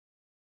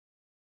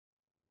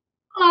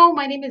Hello,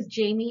 my name is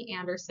Jamie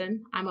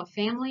Anderson. I'm a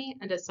family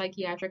and a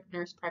psychiatric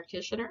nurse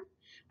practitioner.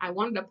 I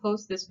wanted to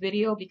post this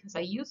video because I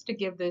used to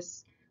give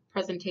this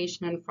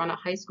presentation in front of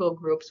high school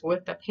groups.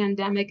 With the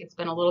pandemic, it's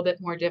been a little bit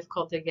more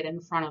difficult to get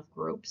in front of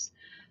groups.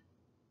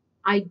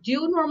 I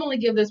do normally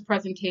give this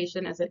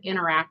presentation as an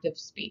interactive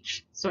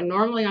speech. So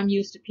normally I'm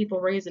used to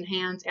people raising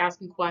hands,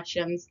 asking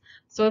questions.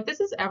 So if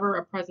this is ever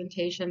a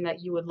presentation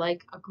that you would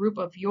like a group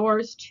of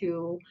yours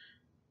to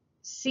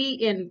see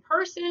in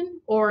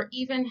person or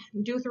even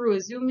do through a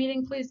Zoom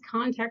meeting, please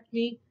contact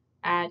me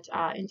at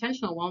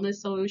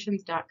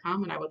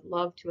intentionalwellnesssolutions.com and I would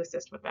love to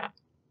assist with that.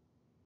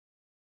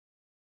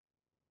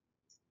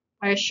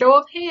 By a show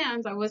of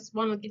hands, I just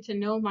want to get to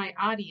know my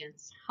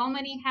audience. How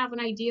many have an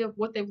idea of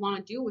what they want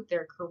to do with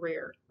their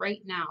career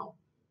right now?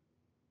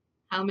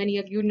 How many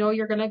of you know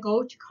you're going to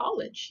go to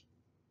college?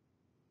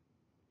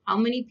 How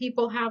many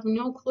people have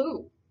no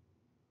clue?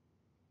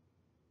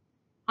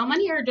 How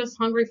many are just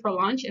hungry for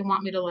lunch and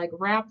want me to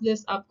wrap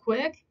this up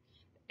quick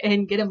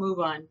and get a move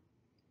on?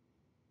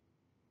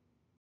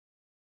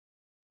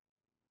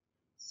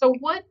 So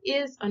what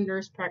is a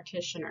nurse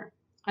practitioner?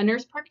 A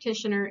nurse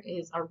practitioner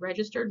is a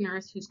registered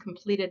nurse who's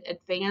completed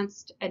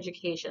advanced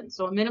education,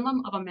 so a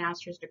minimum of a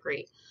master's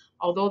degree,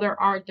 although there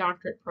are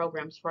doctorate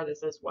programs for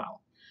this as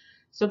well.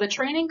 So the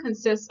training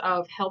consists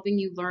of helping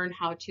you learn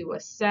how to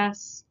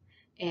assess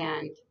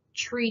and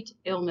treat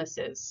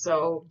illnesses.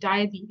 So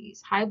diabetes,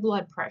 high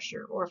blood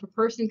pressure, or if a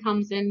person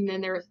comes in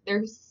and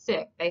they're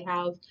sick, they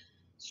have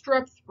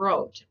strep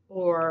throat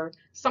or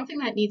something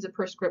that needs a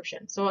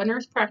prescription. So a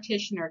nurse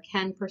practitioner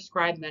can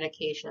prescribe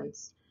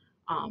medications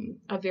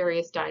of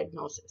various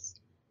diagnoses.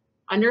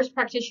 A nurse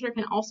practitioner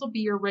can also be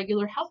your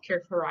regular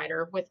healthcare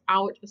provider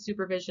without the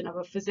supervision of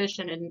a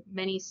physician in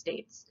many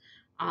states.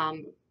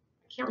 I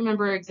can't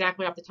remember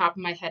exactly off the top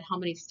of my head how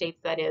many states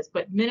that is,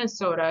 but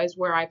Minnesota is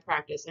where I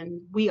practice,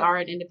 and we are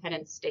an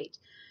independent state.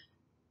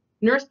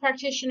 Nurse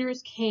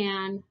practitioners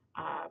can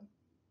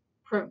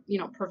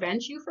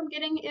prevent you from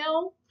getting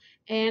ill,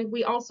 and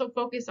we also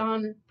focus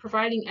on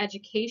providing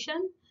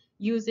education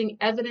using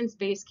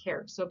evidence-based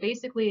care. So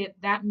basically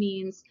that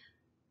means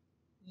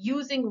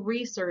using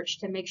research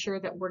to make sure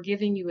that we're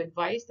giving you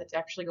advice that's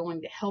actually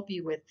going to help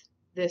you with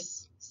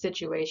this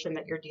situation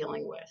that you're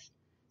dealing with.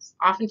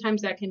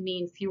 Oftentimes that can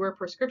mean fewer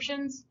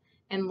prescriptions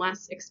and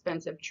less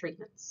expensive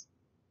treatments.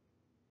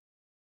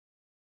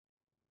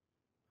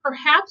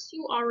 Perhaps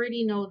you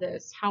already know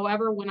this.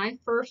 However, when I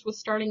first was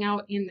starting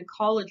out in the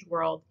college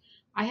world,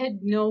 I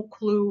had no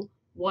clue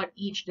what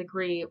each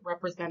degree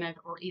represented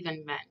or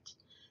even meant.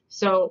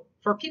 So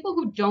for people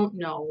who don't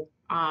know,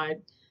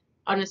 an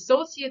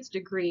associate's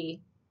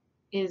degree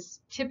is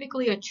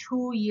typically a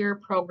 2-year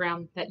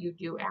program that you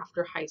do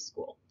after high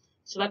school.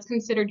 So that's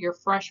considered your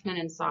freshman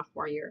and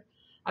sophomore year.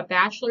 A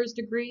bachelor's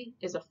degree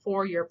is a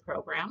 4-year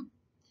program,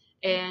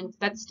 and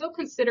that's still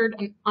considered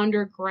an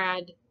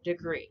undergrad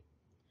degree.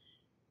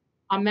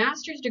 A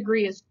master's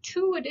degree is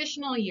 2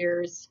 additional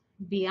years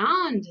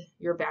beyond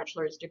your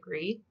bachelor's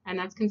degree, and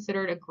that's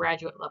considered a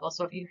graduate level.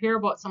 So if you hear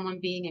about someone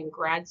being in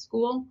grad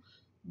school,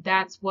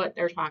 that's what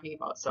they're talking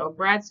about. So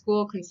grad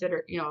school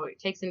it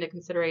takes into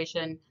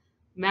consideration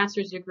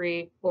master's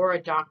degree or a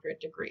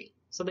doctorate degree.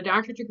 So the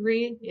doctorate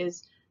degree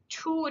is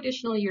 2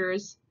 additional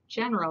years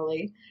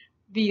generally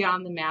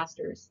beyond the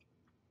master's.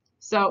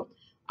 So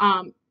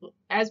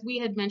as we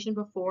had mentioned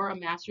before, a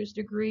master's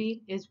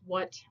degree is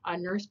what a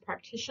nurse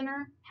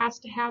practitioner has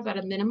to have at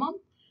a minimum,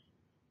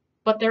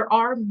 but there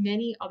are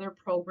many other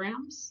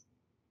programs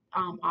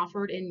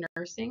offered in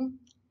nursing.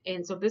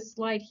 And so this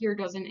slide here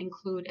doesn't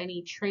include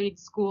any trade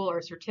school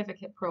or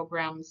certificate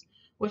programs,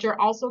 which are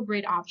also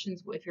great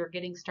options if you're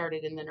getting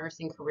started in the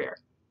nursing career.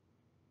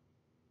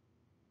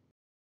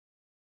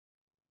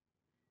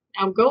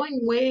 Now,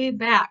 going way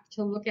back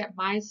to look at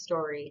my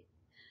story,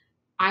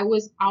 I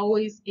was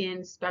always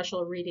in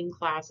special reading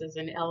classes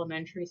in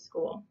elementary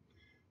school.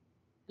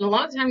 And a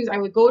lot of times I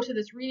would go to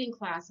this reading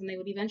class and they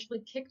would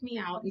eventually kick me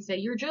out and say,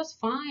 "You're just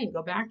fine,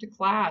 go back to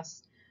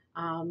class."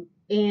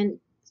 And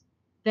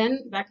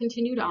then that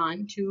continued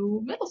on to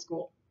middle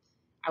school.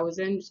 I was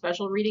in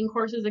special reading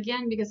courses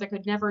again because I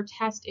could never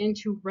test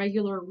into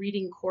regular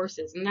reading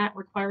courses, and that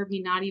required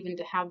me not even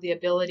to have the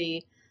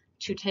ability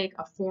to take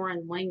a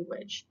foreign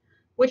language,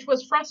 which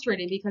was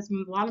frustrating because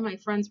a lot of my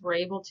friends were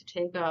able to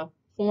take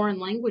foreign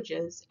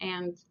languages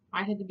and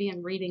I had to be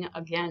in reading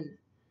again.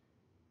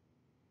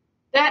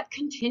 That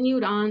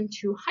continued on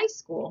to high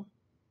school,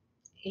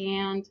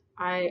 and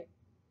I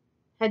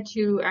had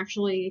to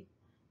actually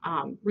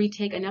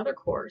retake another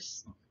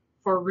course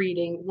for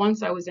reading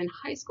once I was in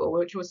high school,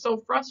 which was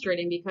so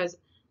frustrating because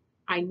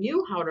I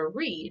knew how to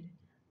read,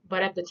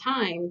 but at the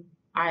time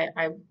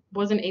I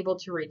wasn't able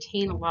to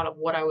retain a lot of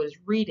what I was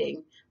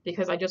reading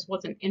because I just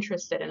wasn't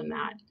interested in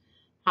that.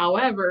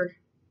 However,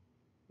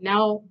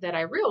 now that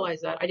I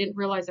realize that, I didn't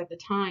realize at the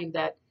time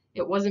that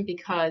it wasn't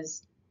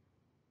because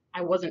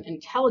I wasn't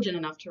intelligent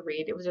enough to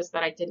read. It was just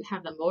that I didn't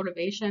have the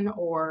motivation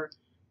or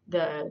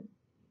the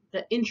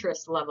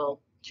interest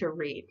level to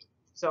read.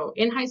 So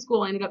in high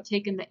school, I ended up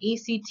taking the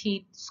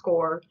ACT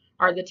score,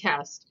 or the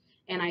test,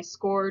 and I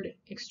scored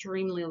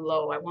extremely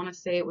low. I want to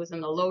say it was in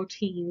the low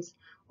teens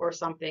or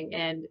something.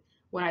 And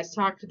when I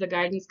talked to the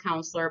guidance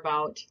counselor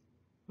about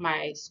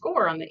my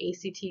score on the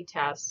ACT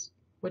test,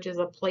 which is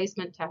a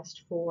placement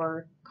test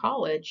for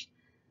college,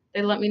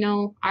 they let me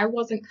know I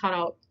wasn't cut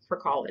out for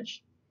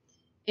college.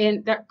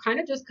 And that kind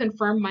of just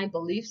confirmed my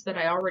beliefs that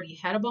I already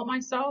had about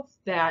myself,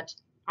 that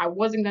I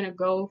wasn't going to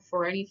go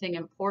for anything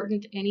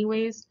important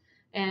anyways.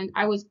 And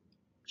I was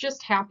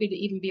just happy to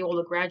even be able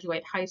to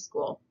graduate high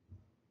school.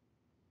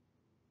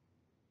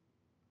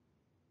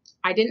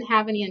 I didn't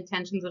have any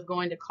intentions of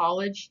going to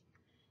college.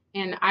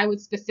 And I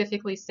would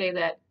specifically say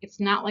that it's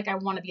not like I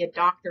want to be a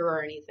doctor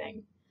or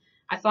anything.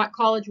 I thought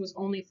college was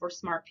only for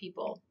smart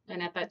people.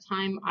 And at that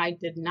time, I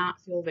did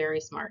not feel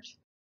very smart.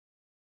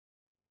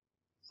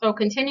 So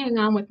continuing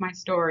on with my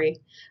story,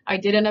 I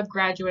did end up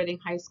graduating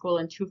high school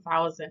in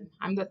 2000.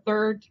 I'm the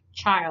third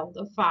child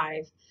of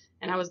five,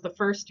 and I was the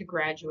first to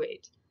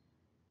graduate.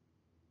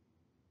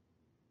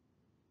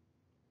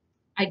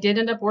 I did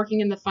end up working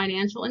in the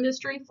financial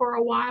industry for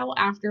a while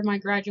after my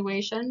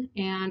graduation,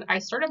 and I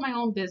started my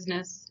own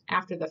business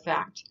after the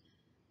fact.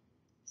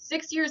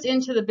 6 years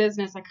into the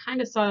business, I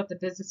kind of saw that the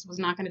business was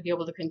not going to be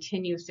able to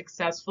continue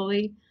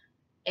successfully,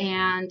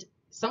 and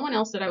someone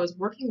else that I was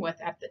working with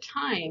at the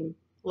time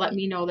let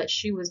me know that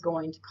she was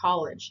going to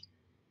college.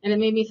 And it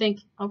made me think,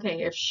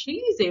 okay, if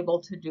she's able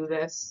to do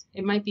this,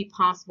 it might be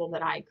possible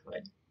that I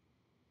could.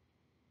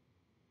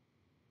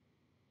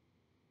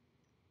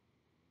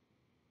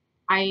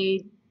 I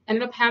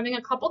ended up having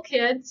a couple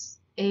kids,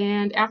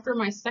 and after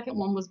my second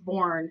one was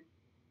born,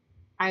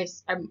 I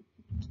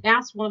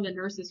asked one of the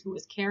nurses who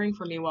was caring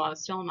for me while I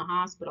was still in the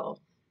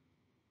hospital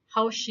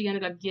how she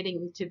ended up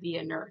getting to be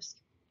a nurse.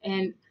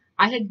 And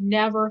I had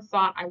never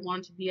thought I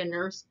wanted to be a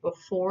nurse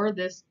before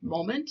this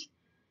moment.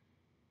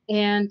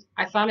 And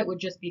I thought it would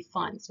just be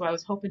fun. So I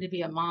was hoping to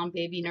be a mom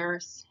baby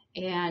nurse.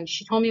 And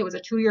she told me it was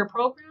a 2-year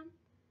program.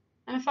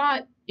 And I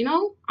thought, I'm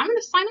going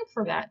to sign up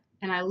for that.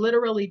 And I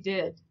literally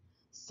did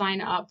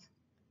sign up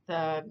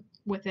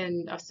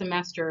within a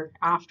semester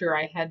after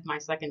I had my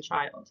second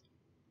child.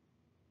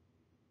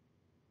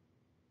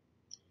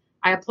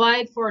 I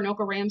applied for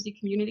Anoka Ramsey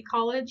Community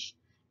College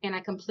and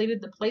I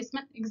completed the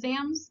placement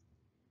exams,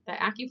 the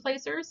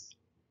AccuPlacers,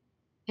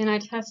 and I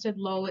tested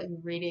low in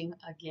reading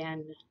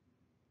again.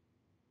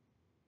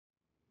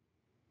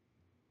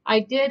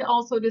 I did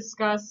also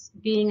discuss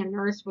being a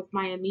nurse with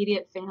my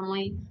immediate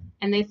family,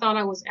 and they thought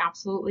I was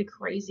absolutely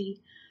crazy.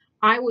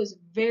 I was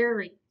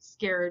very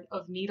scared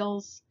of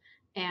needles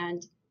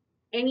and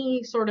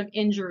any sort of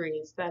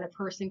injuries that a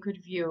person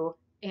could view.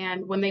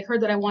 And when they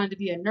heard that I wanted to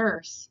be a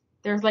nurse,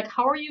 they're like,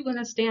 how are you going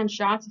to stand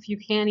shots if you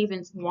can't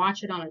even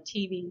watch it on a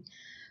TV?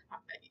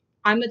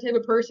 I'm the type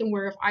of person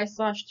where if I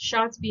saw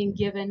shots being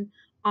given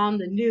on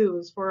the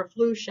news for a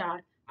flu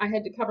shot, I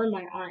had to cover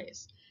my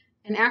eyes.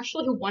 And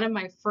actually, one of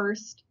my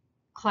first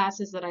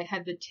classes that I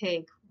had to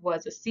take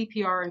was a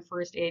CPR and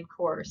first aid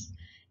course.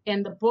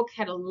 And the book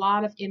had a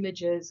lot of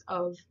images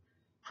of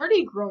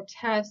pretty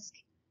grotesque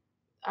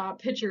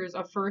pictures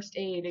of first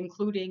aid,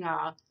 including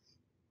a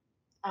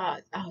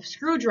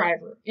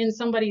screwdriver in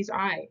somebody's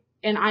eye.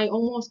 And I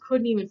almost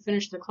couldn't even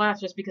finish the class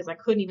just because I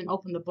couldn't even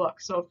open the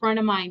book. So a friend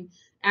of mine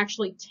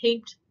actually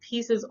taped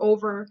pieces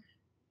over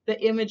the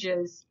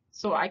images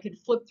so I could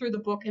flip through the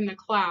book in the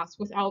class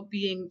without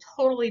being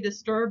totally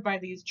disturbed by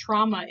these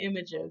trauma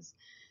images.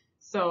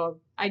 So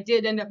I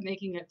did end up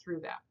making it through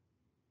that.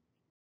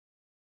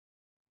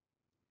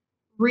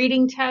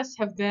 Reading tests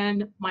have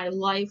been my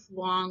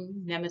lifelong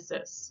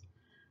nemesis.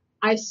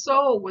 I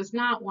so was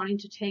not wanting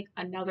to take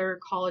another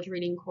college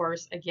reading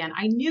course again.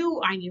 I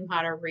knew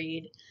how to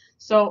read.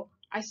 So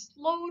I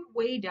slowed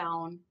way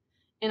down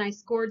and I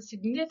scored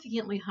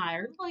significantly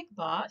higher, like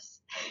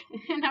boss,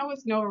 and I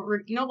was no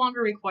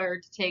longer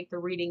required to take the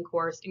reading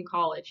course in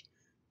college.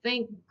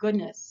 Thank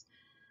goodness.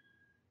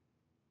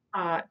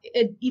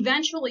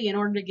 Eventually, in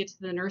order to get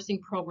to the nursing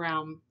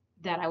program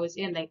that I was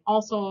in, they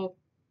also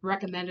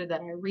recommended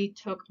that I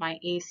retook my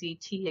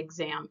ACT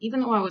exam, even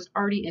though I was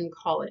already in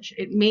college.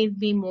 It made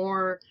me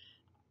more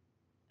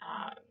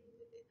uh,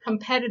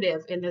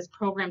 competitive in this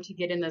program to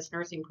get in this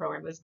nursing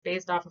program. It was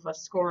based off of a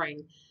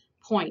scoring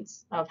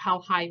points of how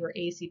high your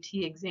ACT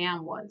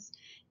exam was.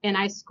 And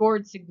I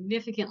scored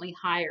significantly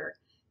higher.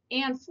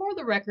 And for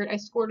the record, I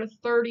scored a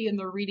 30 in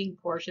the reading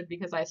portion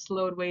because I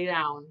slowed way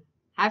down.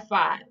 High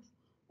five.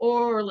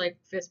 Or like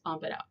fist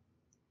bump it up.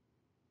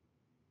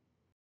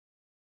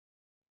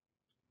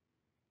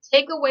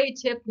 Takeaway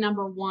tip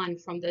number one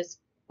from this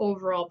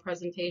overall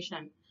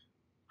presentation.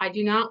 I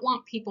do not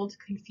want people to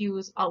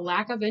confuse a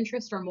lack of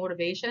interest or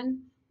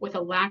motivation with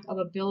a lack of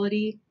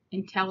ability,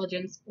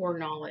 intelligence, or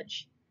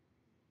knowledge.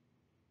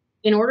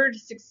 In order to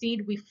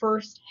succeed, we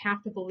first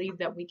have to believe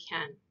that we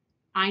can.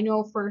 I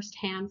know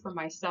firsthand for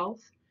myself,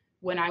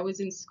 when I was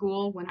in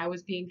school, when I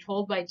was being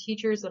told by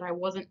teachers that I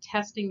wasn't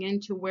testing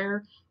into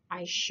where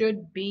I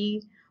should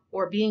be,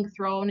 or being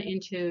thrown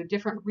into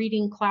different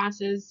reading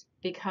classes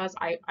because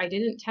I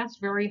didn't test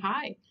very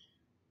high.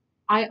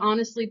 I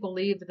honestly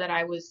believed that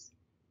I was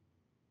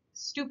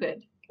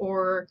stupid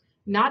or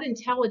not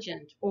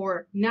intelligent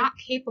or not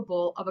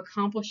capable of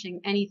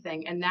accomplishing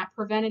anything. And that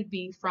prevented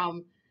me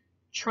from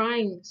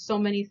trying so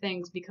many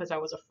things because I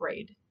was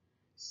afraid.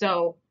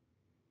 So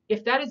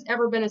if that has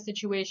ever been a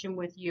situation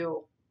with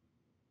you,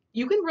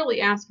 you can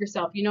really ask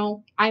yourself,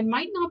 I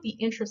might not be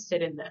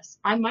interested in this.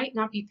 I might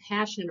not be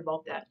passionate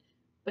about that.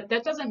 But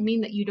that doesn't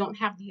mean that you don't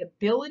have the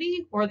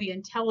ability or the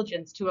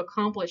intelligence to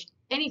accomplish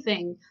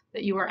anything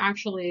that you are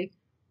actually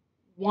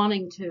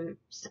wanting to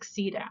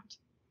succeed at.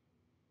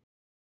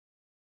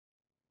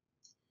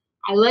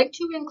 I like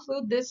to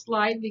include this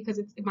slide because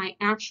it's in my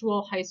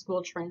actual high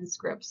school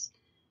transcripts.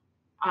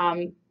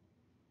 Um,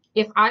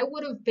 if I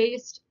would have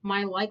based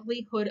my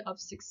likelihood of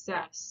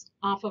success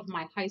off of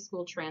my high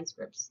school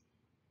transcripts,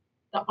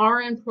 the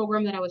RN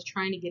program that I was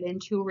trying to get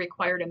into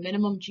required a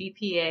minimum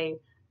GPA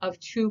of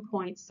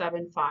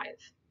 2.75.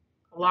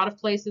 A lot of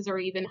places are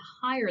even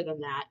higher than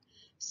that.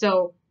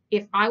 So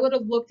if I would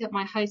have looked at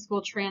my high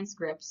school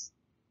transcripts,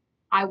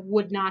 I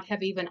would not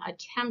have even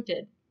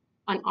attempted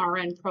an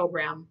RN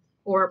program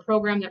or a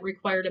program that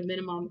required a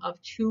minimum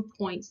of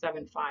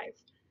 2.75.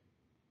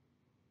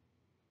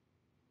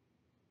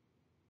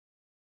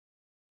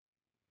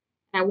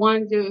 I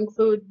wanted to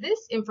include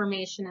this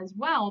information as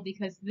well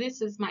because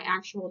this is my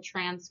actual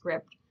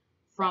transcript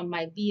from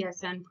my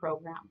BSN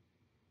program,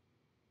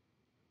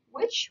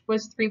 which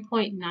was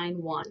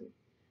 3.91.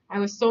 I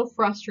was so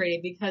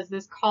frustrated because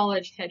this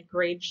college had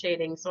grade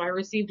shading, so I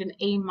received an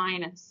A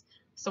minus.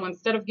 So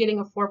instead of getting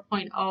a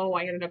 4.0,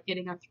 I ended up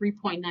getting a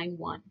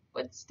 3.91,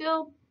 but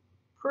still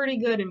pretty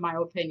good in my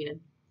opinion.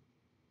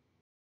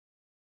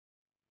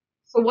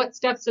 So what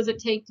steps does it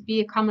take to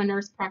become a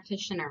nurse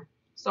practitioner?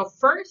 So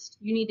first,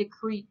 you need to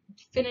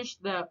finish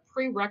the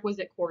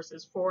prerequisite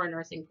courses for a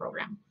nursing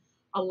program.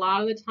 A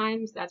lot of the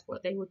times, that's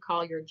what they would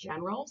call your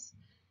generals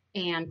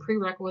and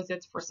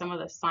prerequisites for some of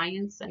the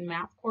science and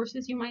math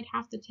courses you might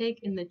have to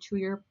take in the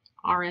 2-year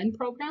RN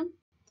program.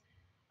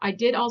 I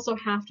did also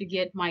have to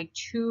get my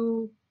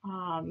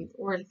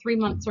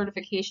 3-month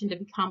certification to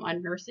become a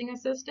nursing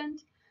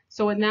assistant.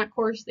 So in that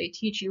course, they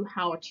teach you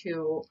how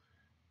to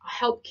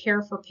help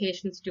care for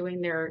patients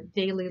doing their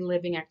daily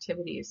living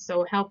activities.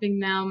 So helping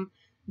them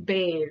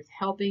bathe,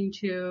 helping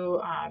to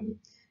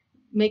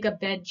make a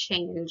bed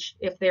change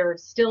if they're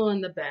still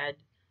in the bed.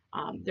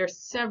 There's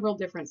several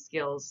different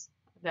skills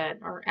that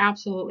are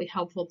absolutely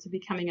helpful to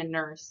becoming a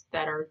nurse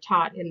that are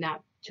taught in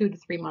that 2 to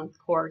 3 month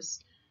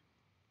course.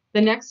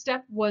 The next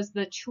step was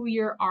the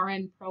 2-year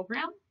RN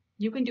program.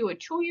 You can do a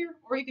 2-year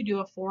or you could do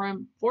a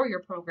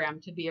 4-year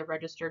program to be a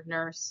registered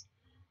nurse.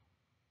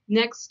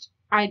 Next,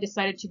 I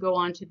decided to go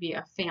on to be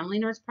a family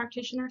nurse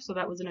practitioner. So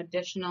that was an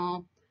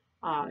additional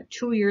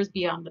 2 years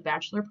beyond the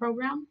bachelor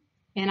program.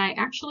 And I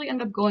actually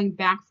ended up going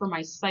back for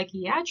my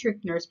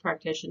psychiatric nurse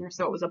practitioner.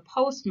 So it was a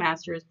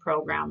postmaster's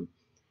program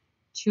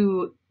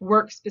to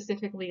work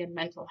specifically in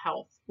mental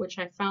health, which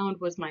I found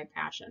was my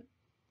passion.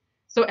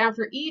 So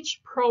after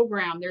each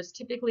program, there's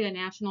typically a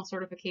national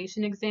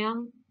certification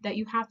exam that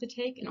you have to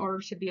take in order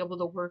to be able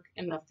to work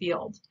in the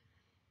field.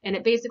 And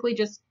it basically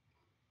just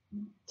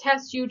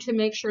tests you to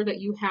make sure that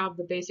you have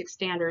the basic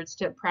standards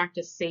to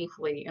practice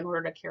safely in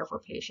order to care for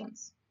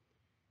patients.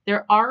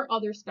 There are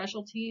other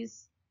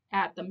specialties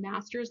at the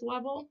master's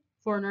level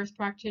for a nurse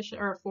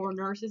practitioner or for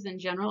nurses in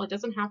general. It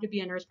doesn't have to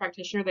be a nurse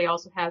practitioner. They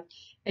also have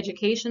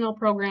educational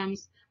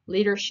programs,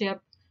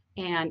 leadership,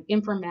 and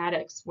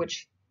informatics,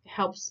 which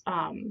helps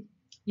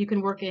you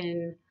can work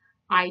in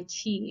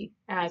IT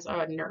as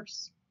a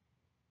nurse.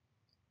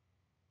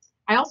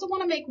 I also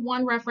want to make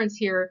one reference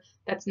here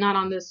that's not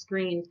on this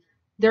screen.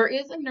 There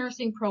is a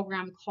nursing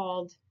program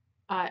called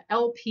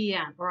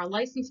LPN, or a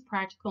licensed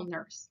practical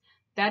nurse.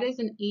 That is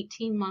an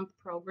 18-month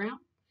program,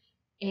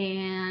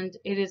 and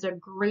it is a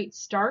great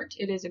start.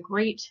 It is a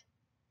great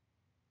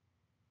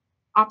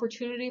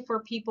opportunity for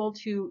people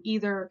to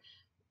either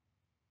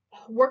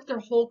work their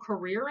whole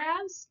career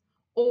as,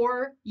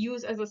 or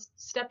use as a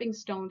stepping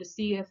stone to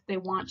see if they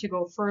want to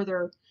go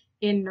further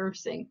in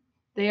nursing.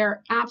 They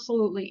are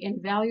absolutely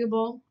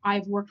invaluable.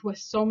 I've worked with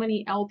so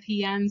many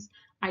LPNs.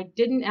 I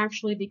didn't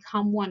actually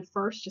become one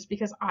first just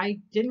because I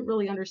didn't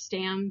really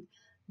understand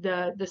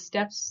the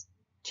steps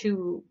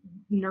to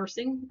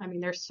nursing. I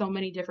mean, there's so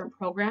many different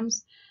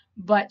programs,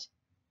 but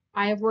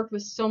I have worked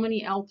with so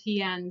many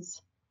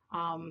LPNs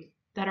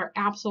that are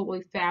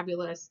absolutely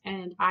fabulous,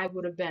 and I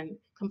would have been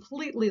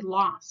completely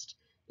lost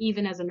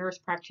even as a nurse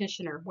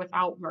practitioner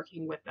without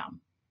working with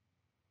them.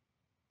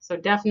 So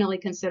definitely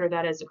consider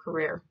that as a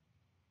career.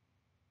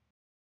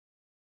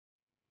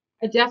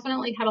 I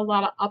definitely had a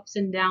lot of ups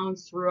and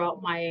downs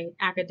throughout my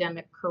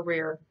academic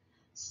career.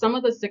 Some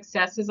of the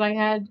successes I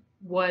had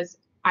was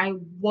I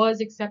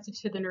was accepted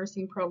to the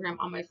nursing program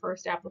on my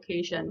first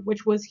application,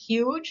 which was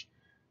huge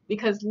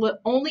because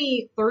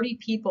only 30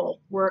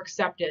 people were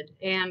accepted,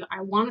 and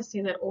I want to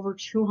say that over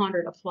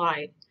 200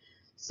 applied.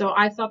 So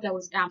I thought that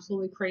was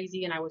absolutely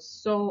crazy, and I was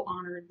so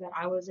honored that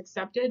I was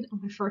accepted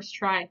on my first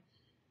try.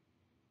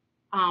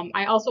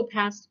 I also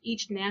passed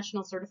each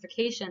national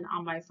certification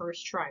on my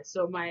first try.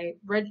 So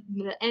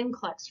the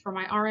NCLEX for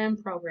my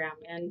RM program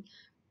and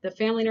the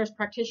family nurse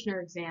practitioner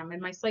exam,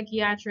 and my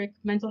psychiatric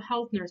mental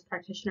health nurse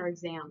practitioner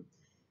exam.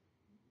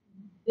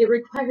 It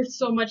required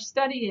so much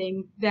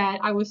studying that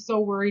I was so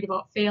worried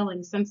about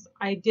failing, since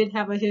I did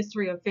have a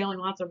history of failing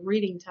lots of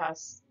reading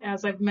tests,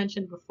 as I've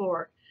mentioned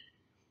before.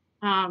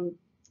 Um,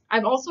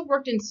 I've also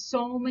worked in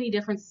so many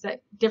different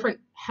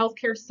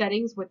healthcare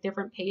settings with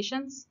different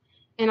patients,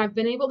 and I've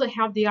been able to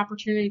have the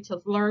opportunity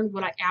to learn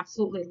what I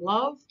absolutely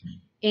love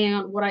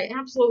and what I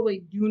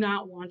absolutely do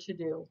not want to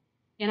do.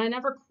 And I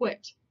never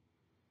quit.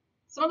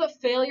 Some of the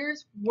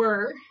failures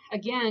were,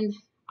 again,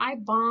 I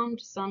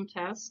bombed some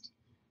tests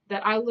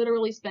that I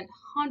literally spent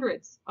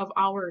hundreds of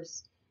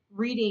hours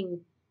reading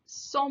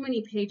so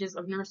many pages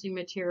of nursing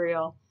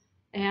material,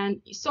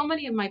 and so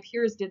many of my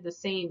peers did the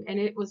same, and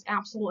it was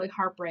absolutely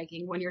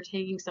heartbreaking when you're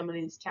taking some of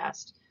these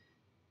tests.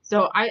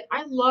 So I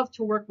love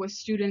to work with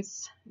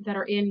students that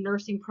are in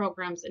nursing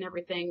programs and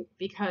everything,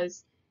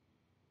 because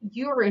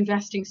you're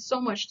investing so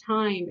much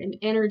time and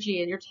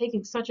energy and you're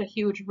taking such a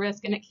huge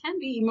risk, and it can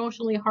be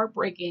emotionally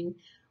heartbreaking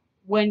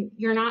when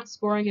you're not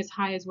scoring as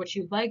high as what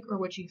you'd like or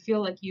what you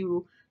feel like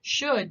you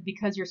should,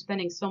 because you're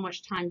spending so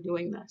much time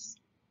doing this.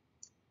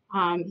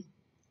 Um,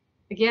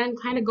 Again,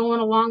 kind of going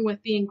along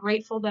with being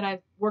grateful that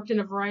I've worked in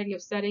a variety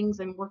of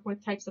settings and worked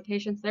with types of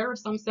patients, there are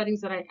some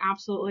settings that I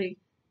absolutely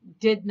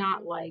did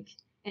not like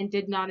and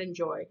did not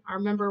enjoy. I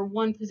remember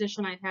one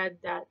position I had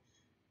that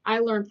I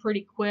learned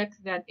pretty quick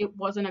that it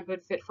wasn't a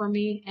good fit for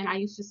me, and I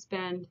used to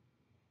spend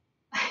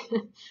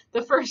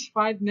the first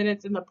 5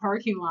 minutes in the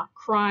parking lot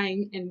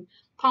crying and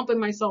pumping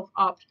myself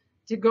up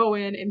to go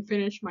in and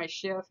finish my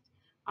shift.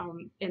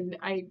 And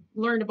I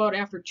learned about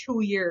after 2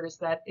 years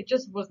that it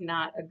just was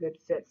not a good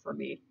fit for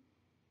me.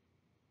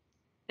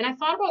 And I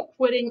thought about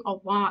quitting a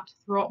lot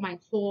throughout my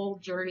whole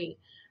journey.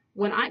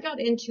 When I got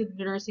into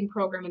the nursing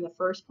program in the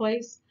first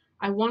place,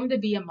 I wanted to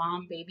be a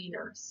mom baby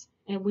nurse.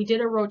 And we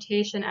did a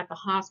rotation at the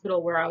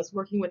hospital where I was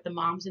working with the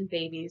moms and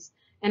babies.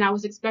 And I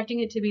was expecting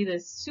it to be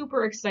this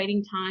super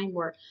exciting time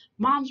where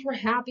moms were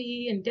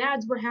happy and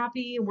dads were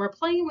happy and we're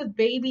playing with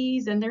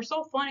babies and they're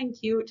so fun and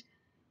cute.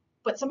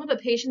 But some of the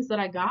patients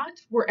that I got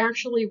were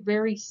actually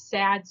very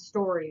sad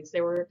stories. They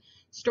were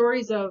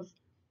stories of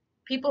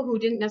people who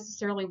didn't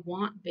necessarily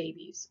want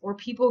babies, or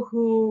people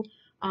who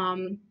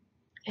um,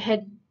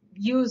 had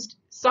used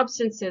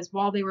substances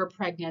while they were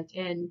pregnant,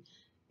 and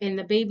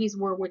the babies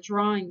were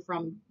withdrawing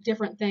from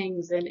different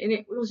things, and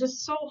it was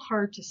just so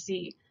hard to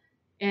see,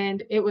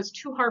 and it was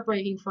too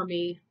heartbreaking for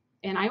me,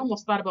 and I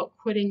almost thought about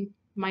quitting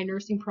my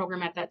nursing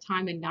program at that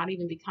time and not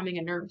even becoming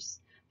a nurse,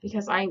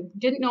 because I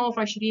didn't know if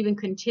I should even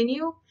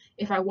continue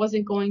if I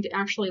wasn't going to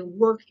actually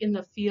work in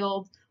the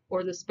field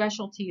or the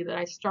specialty that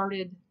I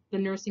started the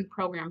nursing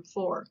program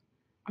for.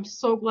 I'm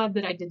so glad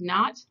that I did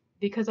not,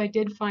 because I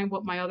did find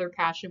what my other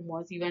passion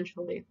was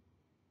eventually.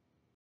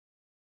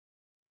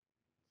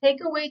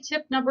 Takeaway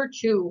tip number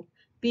 2,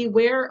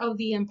 beware of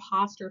the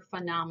imposter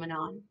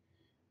phenomenon.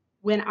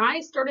 When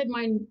I started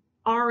my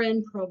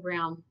RN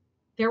program,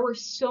 there were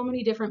so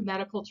many different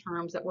medical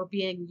terms that were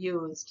being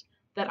used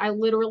that I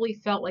literally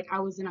felt like I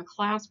was in a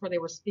class where they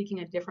were speaking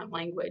a different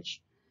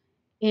language.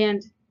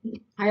 And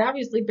I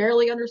obviously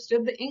barely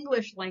understood the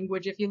English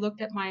language if you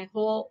looked at my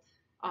whole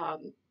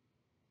um,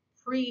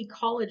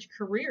 pre-college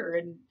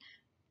career.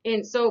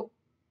 And so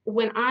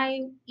when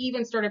I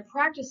even started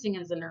practicing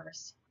as a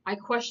nurse, I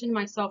questioned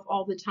myself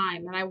all the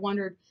time, and I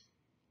wondered,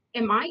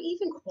 am I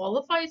even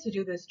qualified to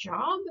do this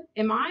job?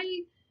 Am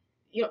I,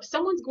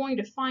 someone's going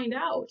to find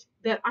out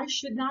that I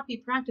should not be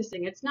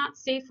practicing. It's not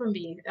safe for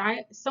me.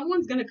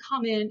 Someone's going to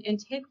come in and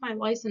take my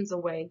license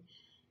away.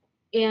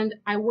 And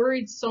I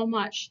worried so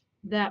much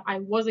that I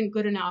wasn't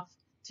good enough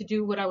to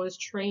do what I was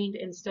trained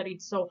and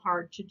studied so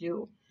hard to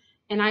do.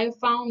 And I have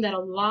found that a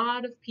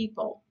lot of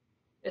people,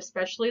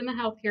 especially in the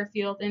healthcare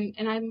field, and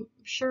I'm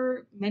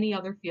sure many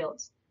other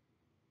fields,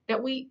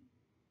 that we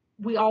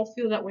all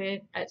feel that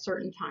way at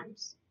certain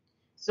times.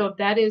 So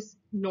that is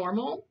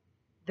normal.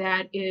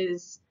 That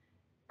is,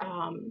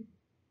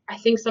 I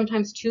think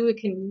sometimes too, it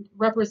can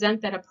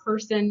represent that a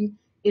person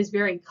is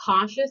very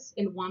cautious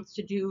and wants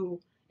to do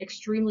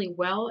extremely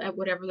well at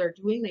whatever they're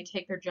doing. They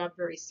take their job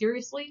very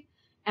seriously.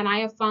 And I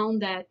have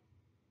found that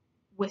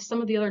with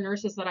some of the other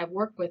nurses that I've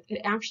worked with, it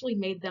actually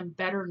made them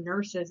better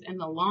nurses in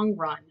the long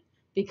run,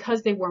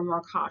 because they were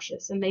more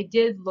cautious and they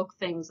did look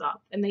things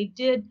up, and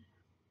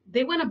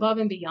they went above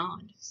and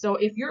beyond. So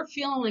if you're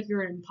feeling like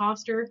you're an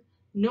imposter,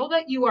 know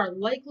that you are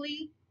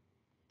likely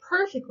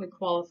perfectly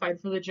qualified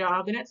for the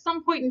job, and at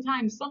some point in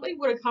time somebody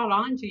would have caught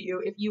on to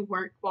you if you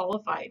weren't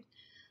qualified.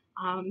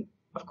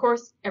 Of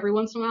course, every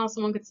once in a while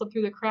someone could slip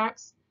through the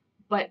cracks,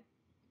 but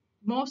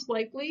most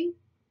likely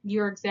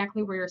you're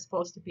exactly where you're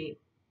supposed to be.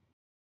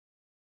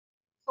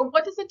 So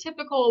what does a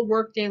typical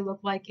workday look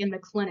like in the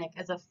clinic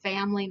as a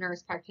family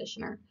nurse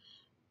practitioner?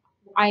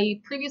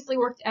 I previously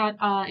worked at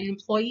an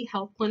employee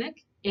health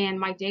clinic, and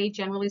my day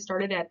generally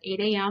started at 8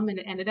 a.m. and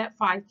it ended at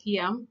 5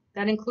 p.m.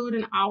 That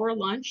included an hour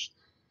lunch.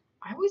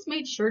 I always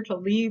made sure to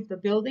leave the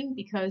building,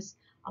 because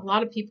a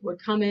lot of people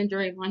would come in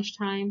during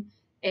lunchtime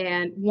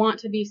and want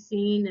to be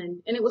seen,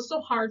 and it was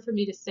so hard for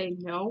me to say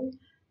no.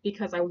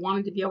 because I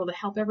wanted to be able to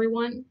help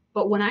everyone.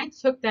 But when I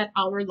took that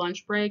hour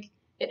lunch break,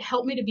 it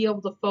helped me to be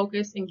able to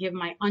focus and give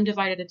my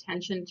undivided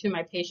attention to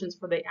my patients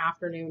for the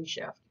afternoon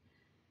shift.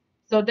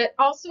 So that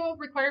also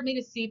required me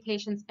to see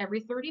patients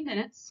every 30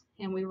 minutes,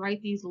 and we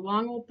write these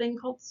long old thing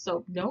called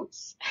soap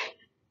notes.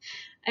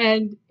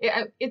 And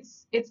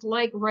it's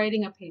like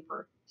writing a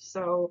paper.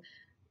 So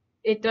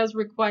it does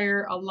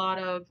require a lot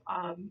of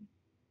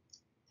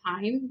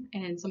time,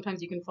 and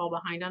sometimes you can fall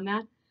behind on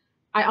that.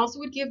 I also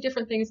would give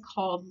different things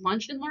called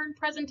lunch and learn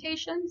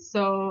presentations.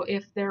 So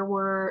if there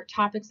were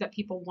topics that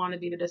people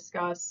wanted me to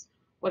discuss,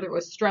 whether it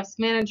was stress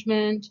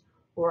management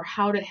or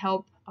how to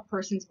help a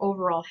person's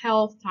overall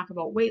health, talk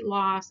about weight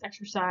loss,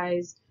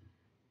 exercise,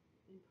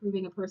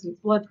 improving a person's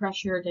blood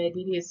pressure,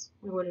 diabetes,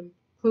 we would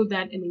include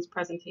that in these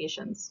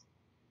presentations.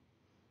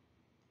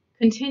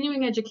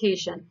 Continuing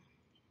education.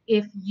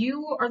 If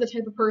you are the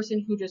type of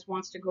person who just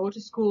wants to go to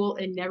school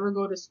and never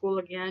go to school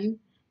again,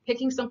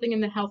 picking something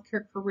in the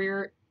healthcare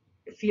career,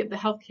 the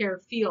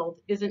healthcare field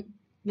isn't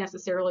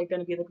necessarily going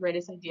to be the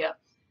greatest idea.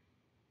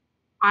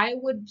 I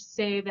would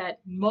say that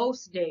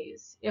most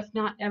days, if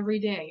not every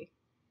day,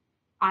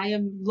 I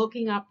am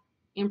looking up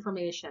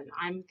information.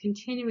 I'm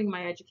continuing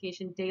my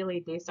education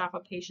daily based off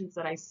of patients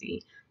that I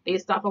see,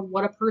 based off of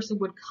what a person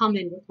would come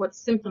in with, what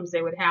symptoms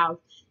they would have,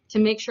 to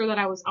make sure that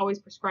I was always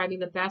prescribing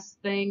the best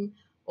thing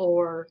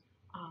or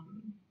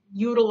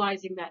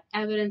utilizing that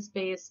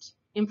evidence-based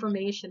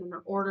information in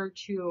order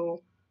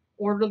to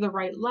order the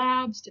right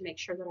labs, to make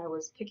sure that I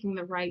was picking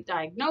the right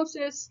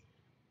diagnosis.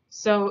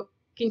 So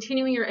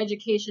continuing your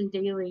education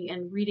daily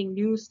and reading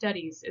new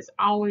studies is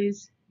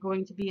always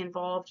going to be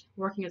involved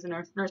working as a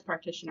nurse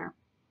practitioner.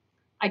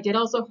 I did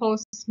also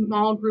host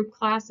small group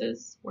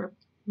classes, where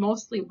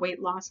mostly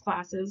weight loss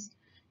classes,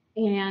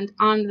 and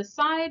on the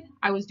side,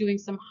 I was doing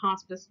some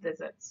hospice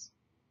visits.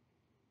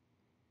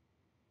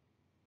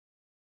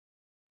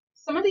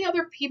 Some of the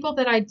other people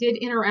that I did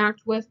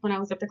interact with when I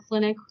was at the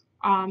clinic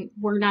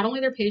were not only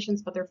their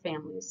patients, but their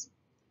families.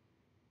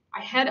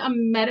 I had a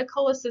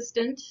medical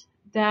assistant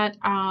that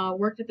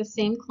worked at the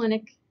same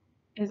clinic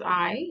as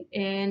I,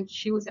 and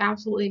she was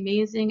absolutely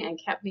amazing and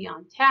kept me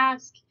on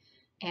task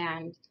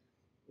and,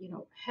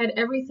 had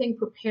everything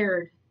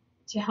prepared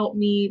to help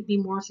me be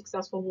more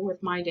successful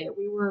with my day.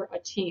 We were a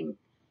team.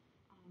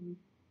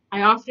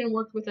 I often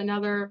worked with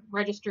another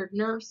registered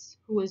nurse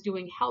who was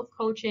doing health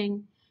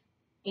coaching,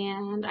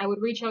 and I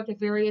would reach out to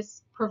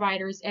various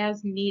providers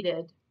as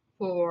needed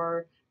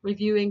for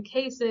reviewing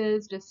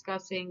cases,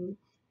 discussing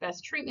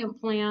best treatment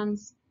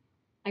plans.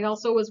 I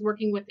also was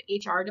working with the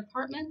HR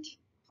department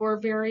for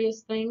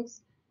various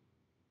things,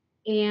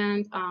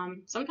 and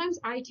sometimes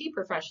IT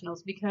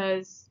professionals,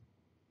 because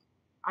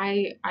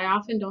I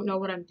often don't know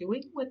what I'm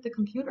doing with the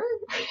computer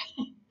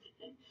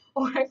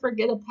or I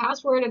forget a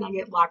password and I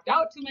get locked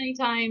out too many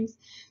times.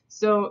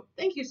 So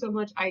thank you so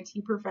much,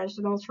 IT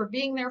professionals, for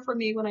being there for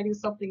me when I do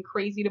something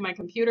crazy to my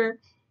computer.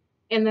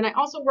 And then I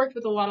also worked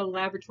with a lot of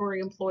laboratory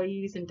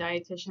employees and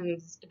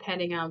dietitians,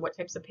 depending on what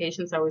types of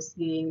patients I was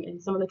seeing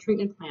and some of the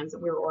treatment plans that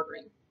we were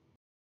ordering.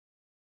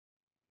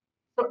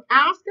 So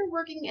after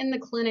working in the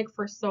clinic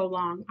for so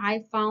long,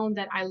 I found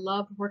that I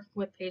loved working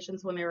with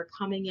patients when they were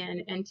coming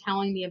in and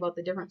telling me about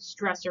the different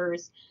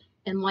stressors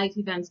and life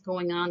events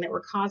going on that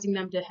were causing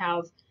them to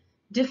have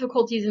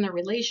difficulties in their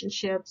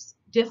relationships,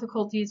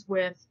 difficulties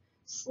with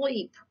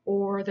sleep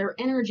or their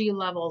energy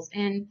levels.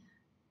 And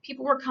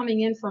people were coming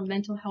in for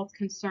mental health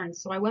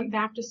concerns. So I went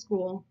back to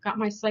school, got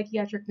my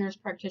psychiatric nurse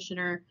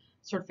practitioner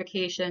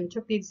certification,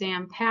 took the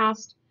exam,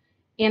 passed,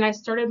 and I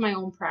started my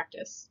own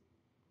practice.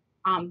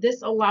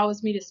 This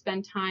allows me to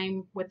spend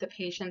time with the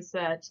patients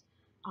to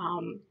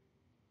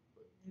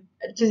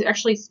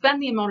actually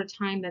spend the amount of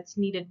time that's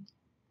needed.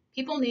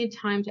 People need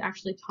time to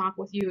actually talk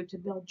with you, to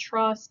build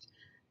trust,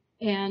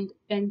 and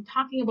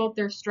talking about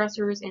their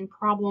stressors and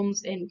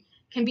problems and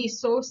can be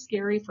so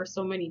scary for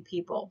so many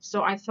people.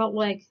 So I felt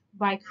like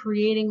by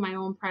creating my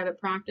own private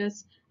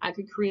practice, I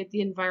could create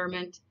the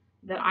environment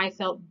that I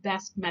felt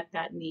best met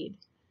that need.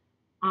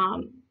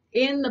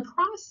 In the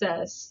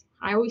process,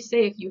 I always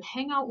say, if you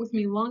hang out with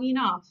me long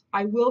enough,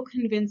 I will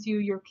convince you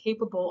you're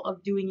capable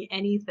of doing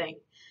anything.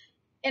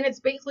 And it's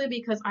basically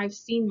because I've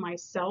seen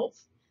myself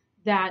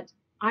that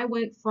I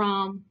went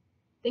from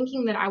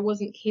thinking that I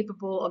wasn't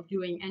capable of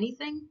doing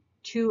anything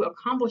to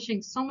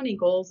accomplishing so many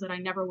goals that I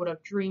never would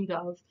have dreamed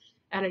of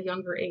at a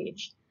younger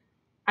age.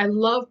 I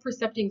love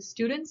precepting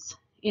students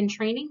in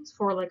trainings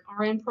for like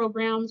RN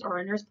programs or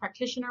a nurse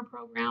practitioner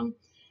program.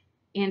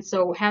 And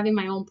so having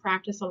my own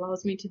practice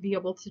allows me to be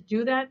able to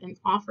do that and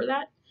offer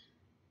that.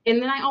 And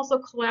then I also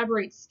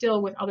collaborate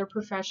still with other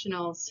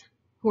professionals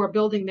who are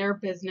building their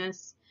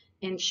business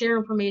and share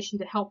information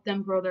to help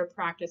them grow their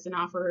practice and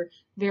offer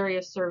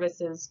various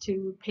services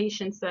to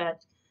patients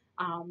that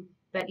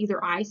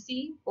either I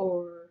see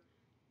or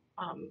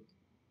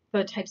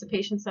the types of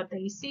patients that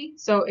they see.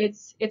 So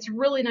it's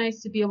really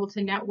nice to be able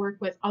to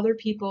network with other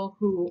people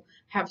who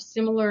have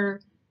similar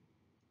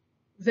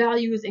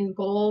values and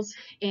goals,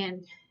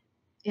 and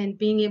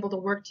being able to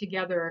work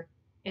together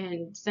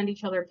and send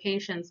each other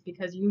patients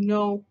because you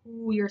know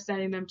who you're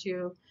sending them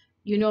to,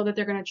 you know that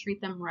they're going to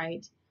treat them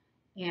right,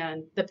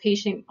 and the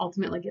patient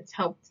ultimately gets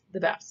helped the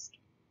best.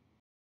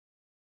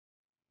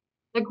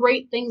 The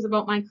great things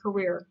about my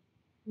career: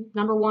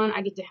 number one,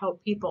 I get to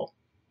help people.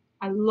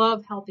 I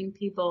love helping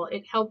people.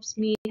 It helps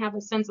me have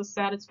a sense of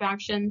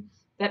satisfaction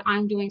that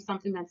I'm doing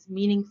something that's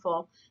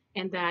meaningful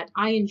and that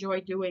I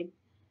enjoy doing.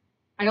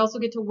 I also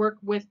get to work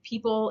with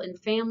people and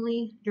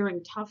family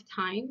during tough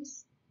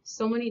times.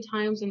 So many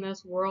times in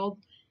this world,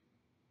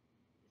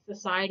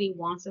 society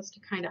wants us to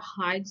kind of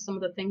hide some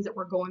of the things that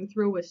we're going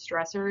through with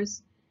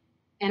stressors.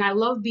 And I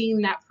love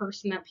being that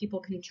person that people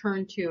can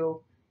turn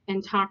to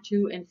and talk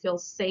to and feel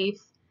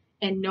safe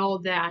and know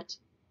that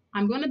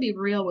I'm going to be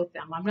real with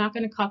them. I'm not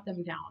going to cut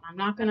them down.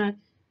 I'm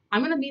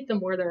going to meet them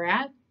where they're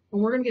at,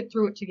 and we're going to get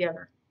through it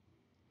together.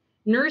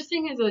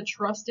 Nursing is a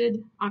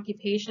trusted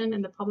occupation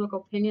in the public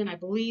opinion. I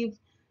believe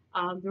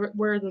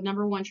we're the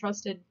number one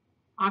trusted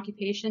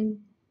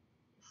occupation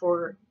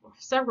for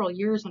several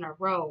years in a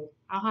row.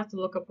 I'll have to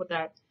look up what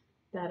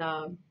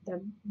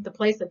the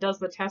place that does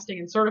the testing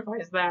and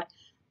certifies that.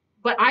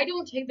 But I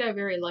don't take that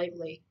very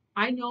lightly.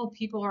 I know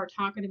people are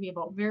talking to me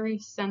about very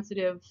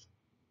sensitive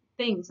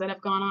things that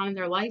have gone on in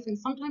their life, and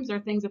sometimes they're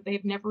things that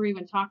they've never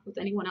even talked with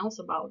anyone else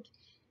about.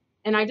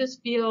 And I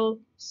just feel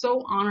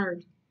so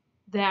honored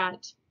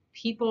that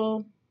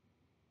people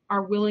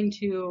are willing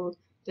to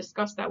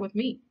discuss that with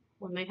me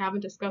when they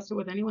haven't discussed it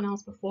with anyone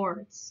else before.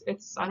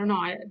 It's I don't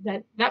know,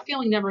 that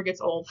feeling never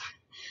gets old.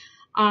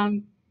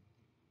 Um,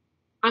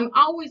 I'm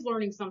always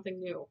learning something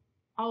new,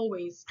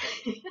 always.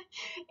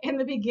 In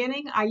the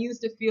beginning, I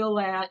used to feel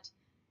that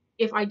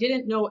if I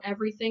didn't know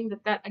everything,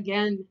 that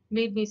again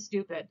made me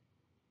stupid.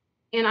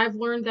 And I've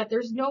learned that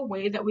there's no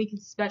way that we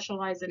can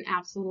specialize in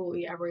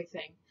absolutely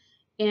everything.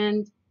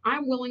 And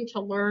I'm willing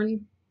to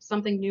learn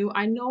something new.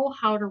 I know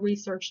how to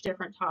research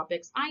different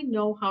topics. I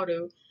know how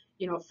to,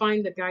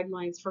 find the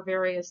guidelines for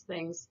various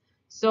things.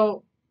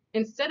 So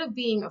instead of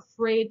being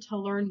afraid to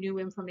learn new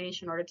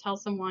information or to tell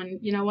someone,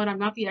 you know what, I'm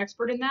not the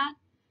expert in that,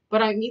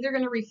 but I'm either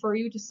going to refer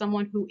you to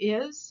someone who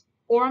is,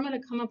 or I'm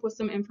going to come up with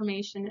some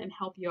information and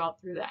help you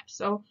out through that.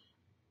 So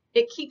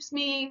it keeps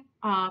me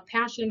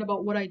passionate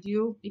about what I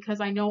do because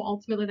I know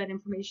ultimately that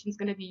information is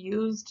going to be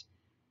used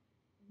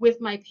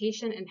with my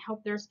patient and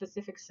help their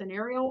specific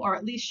scenario, or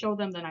at least show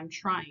them that I'm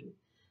trying.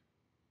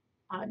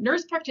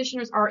 Nurse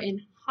practitioners are in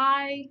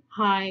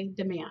high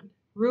demand.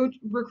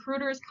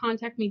 Recruiters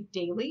contact me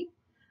daily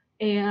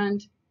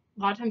and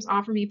a lot of times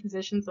offer me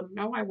positions that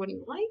no, I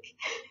wouldn't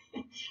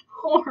like,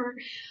 or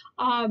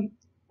um,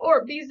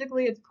 or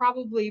basically it's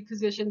probably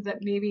positions that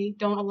maybe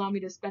don't allow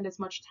me to spend as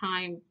much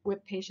time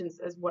with patients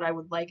as what I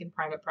would like in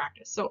private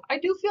practice. So I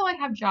do feel I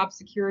have job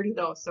security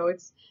though, so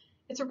it's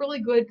a really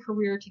good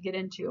career to get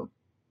into.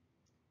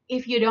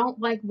 If you don't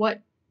like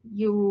what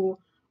you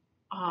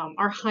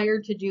are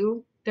hired to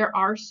do, there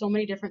are so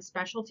many different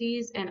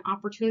specialties and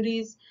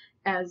opportunities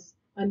as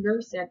a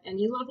nurse at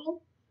any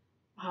level.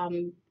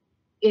 Um,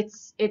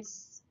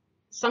 it's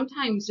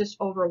sometimes just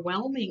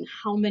overwhelming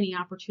how many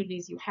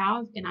opportunities you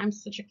have, and I'm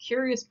such a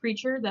curious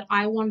creature that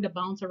I wanted to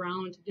bounce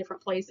around to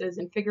different places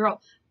and figure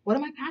out, what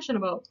am I passionate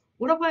about,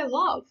 what do I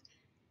love,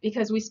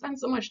 because we spend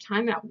so much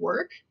time at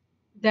work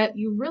that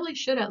you really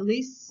should at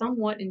least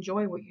somewhat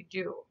enjoy what you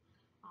do,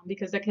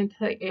 because it can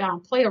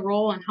play a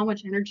role in how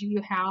much energy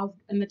you have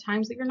in the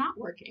times that you're not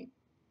working.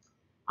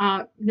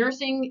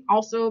 Nursing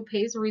also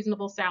pays a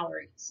reasonable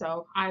salary.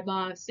 So I'm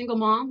a single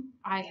mom.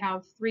 I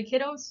have 3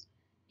 kiddos,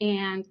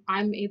 and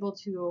I'm able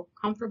to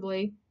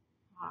comfortably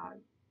uh,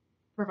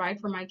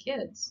 provide for my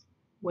kids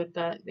with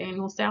the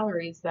annual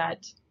salaries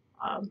that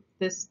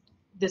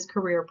this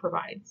career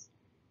provides.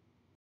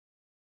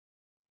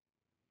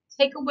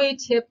 Takeaway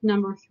tip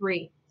number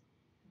 3.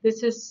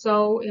 This is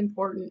so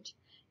important,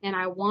 and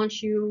I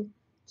want you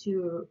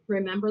to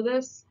remember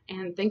this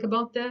and think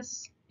about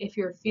this. If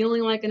you're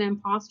feeling like an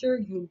imposter,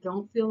 you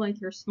don't feel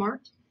like you're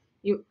smart,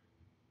 it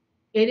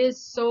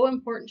is so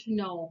important to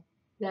know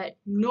that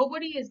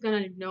nobody is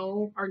going to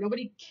know, or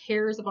nobody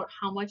cares about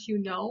how much you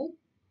know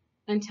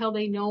until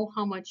they know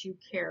how much you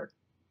care.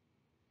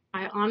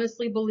 I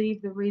honestly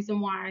believe the reason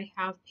why I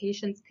have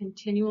patients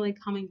continually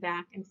coming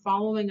back and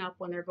following up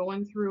when they're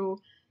going through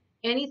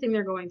anything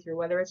they're going through,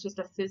 whether it's just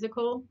a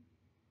physical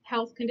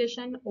health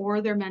condition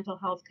or their mental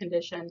health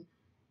condition,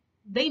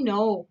 they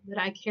know that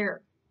I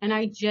care, and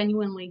I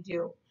genuinely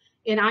do.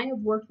 And I have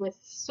worked with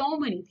so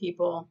many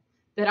people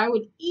that I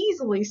would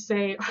easily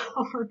say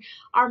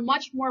are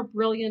much more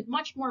brilliant,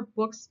 much more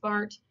book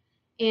smart,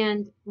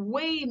 and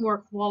way more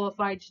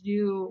qualified to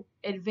do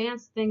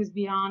advanced things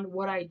beyond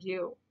what I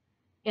do.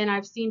 And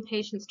I've seen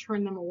patients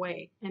turn them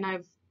away, and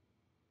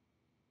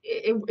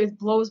it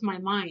blows my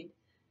mind.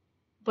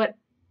 But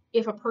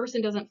if a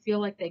person doesn't feel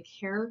like they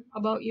care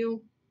about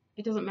you,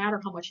 it doesn't matter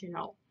how much you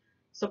know.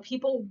 So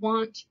people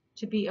want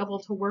to be able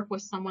to work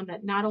with someone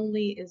that not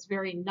only is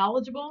very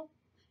knowledgeable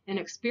and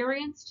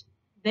experienced,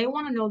 they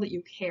want to know that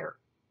you care.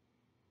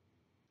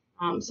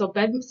 So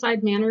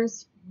bedside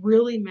manners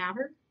really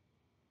matter.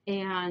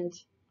 And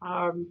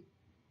um,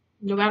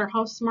 No matter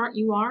how smart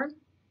you are,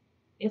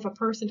 if a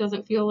person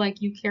doesn't feel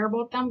like you care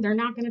about them, they're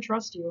not going to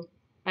trust you,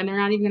 and they're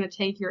not even going to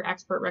take your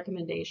expert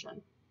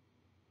recommendation.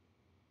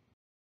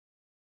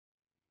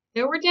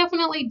 There were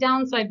definitely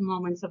downside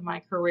moments of my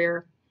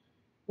career.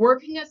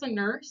 Working as a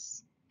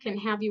nurse can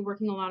have you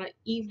working a lot of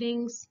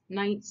evenings,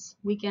 nights,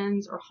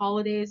 weekends, or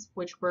holidays,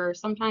 which were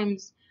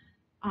sometimes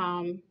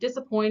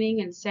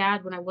disappointing and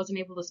sad when I wasn't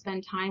able to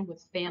spend time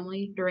with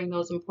family during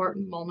those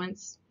important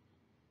moments.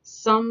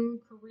 Some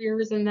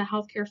careers in the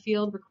healthcare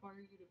field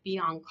require you to be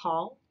on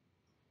call.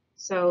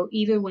 So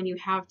even when you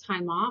have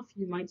time off,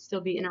 you might still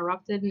be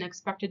interrupted and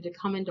expected to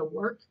come into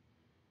work.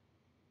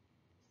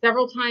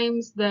 Several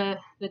times the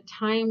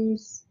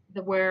times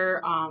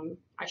where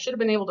I should have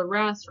been able to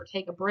rest or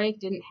take a break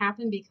didn't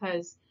happen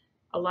because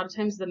a lot of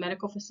times the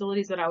medical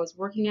facilities that I was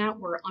working at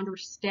were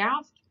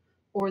understaffed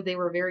or they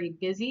were very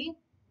busy.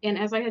 And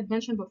as I had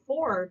mentioned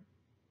before,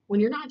 when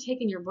you're not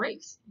taking your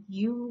breaks,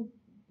 you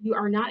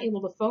are not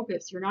able to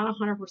focus. You're not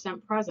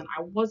 100% present.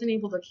 I wasn't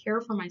able to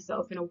care for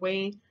myself in a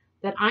way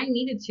that I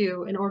needed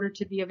to in order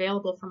to be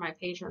available for my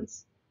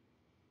patients.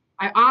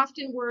 I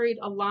often worried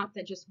a lot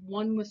that just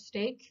one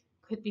mistake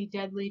could be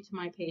deadly to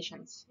my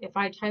patients. If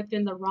I typed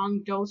in the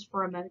wrong dose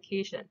for a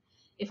medication,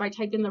 if I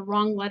typed in the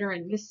wrong letter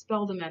and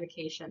misspelled a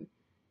medication,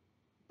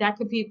 that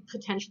could be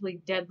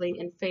potentially deadly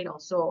and fatal.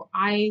 So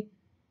I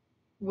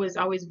was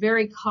always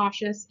very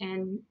cautious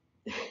and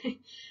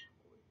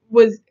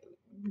was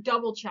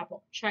double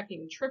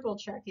checking, triple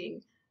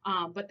checking.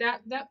 But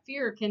that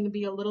fear can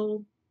be a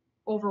little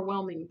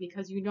overwhelming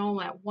because you know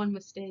that one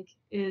mistake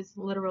is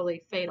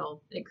literally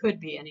fatal. It could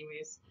be,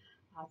 anyways.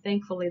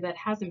 Thankfully, that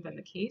hasn't been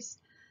the case.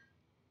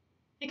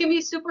 It can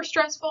be super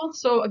stressful.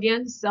 So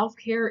again,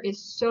 self-care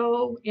is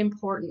so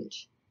important.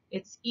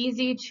 It's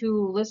easy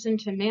to listen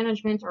to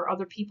management or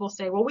other people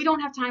say, well, we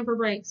don't have time for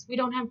breaks. We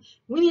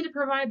need to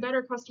provide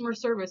better customer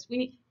service.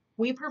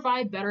 We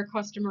provide better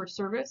customer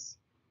service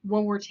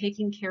when we're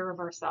taking care of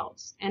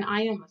ourselves. And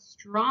I am a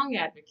strong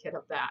advocate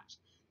of that.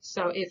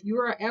 So if you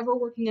are ever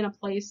working in a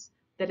place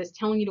that is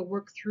telling you to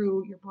work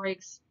through your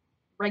breaks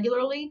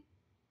regularly,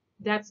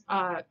 that's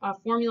a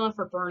formula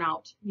for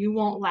burnout. You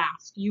won't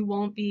last. You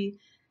won't be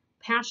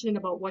passionate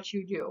about what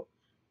you do.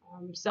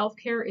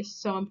 Self-care is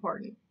so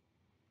important.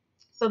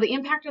 So the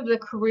impact of the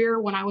career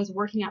when I was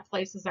working at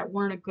places that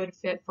weren't a good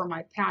fit for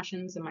my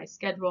passions and my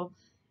schedule,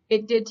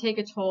 it did take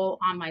a toll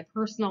on my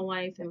personal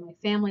life and my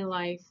family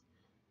life.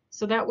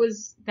 So that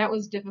was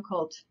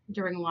difficult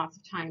during lots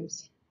of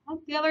times.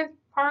 The other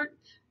part,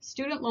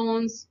 student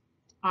loans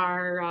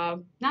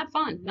are not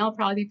fun. And I'll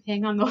probably be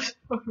paying on those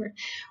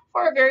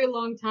for a very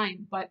long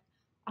time. But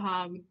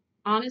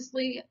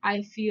honestly,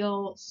 I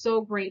feel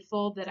so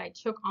grateful that I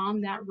took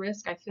on that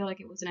risk. I feel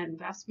like it was an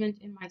investment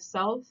in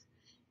myself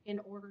in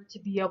order to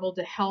be able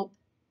to help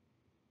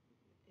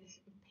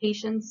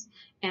patients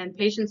and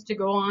patients to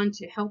go on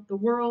to help the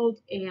world.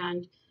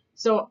 And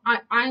so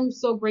I'm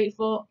so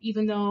grateful,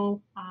 even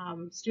though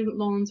student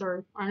loans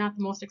are not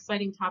the most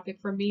exciting topic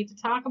for me to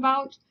talk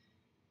about.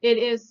 It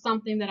is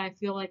something that I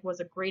feel like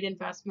was a great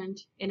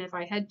investment. And if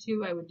I had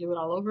to, I would do it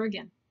all over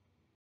again.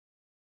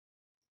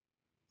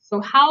 So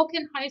how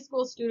can high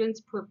school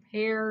students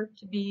prepare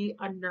to be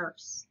a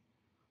nurse?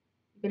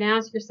 You can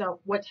ask yourself,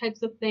 what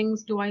types of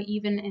things do I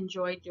even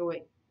enjoy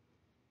doing?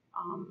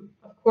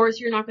 Of course,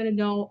 you're not going to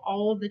know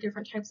all of the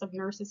different types of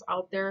nurses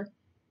out there,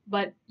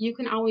 but you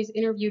can always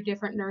interview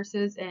different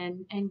nurses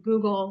and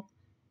Google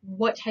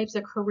what types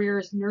of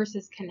careers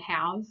nurses can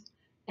have,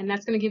 and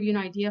that's going to give you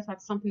an idea if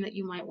that's something that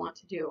you might want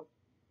to do.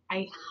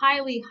 I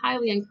highly,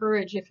 highly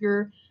encourage if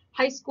your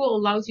high school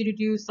allows you to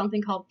do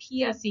something called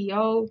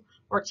PSEO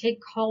or take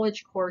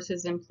college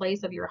courses in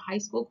place of your high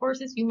school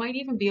courses, you might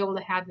even be able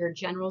to have your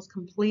generals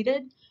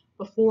completed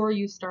before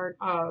you start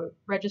a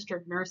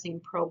registered nursing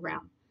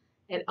program.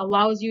 It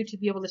allows you to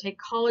be able to take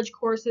college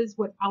courses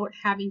without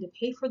having to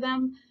pay for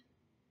them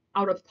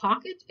out of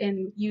pocket,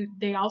 and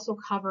they also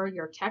cover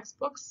your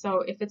textbooks.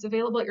 So if it's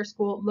available at your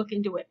school, look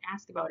into it,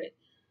 ask about it.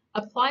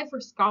 Apply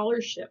for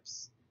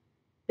scholarships.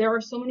 There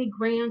are so many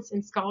grants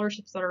and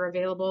scholarships that are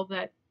available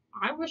that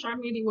I wish I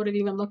maybe would have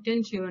even looked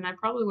into, and I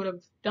probably would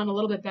have done a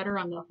little bit better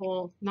on the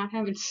whole not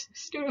having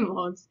student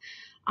loans.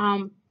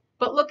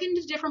 But look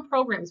into different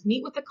programs.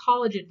 Meet with a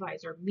college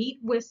advisor. Meet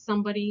with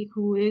somebody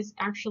who is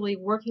actually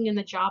working in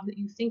the job that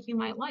you think you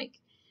might like.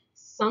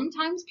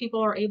 Sometimes people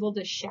are able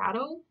to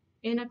shadow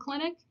in a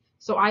clinic.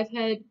 So I've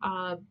had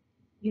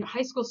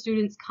high school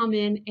students come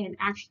in and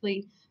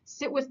actually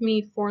sit with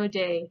me for a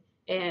day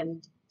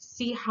and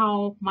see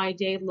how my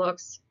day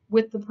looks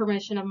with the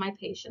permission of my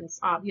patients,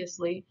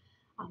 obviously.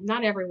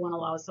 Not everyone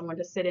allows someone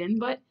to sit in,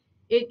 but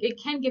it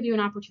can give you an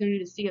opportunity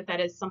to see if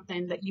that is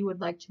something that you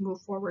would like to move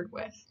forward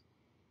with.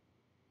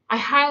 I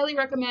highly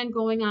recommend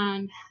going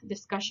on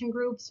discussion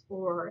groups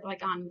or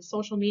like on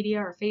social media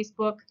or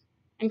Facebook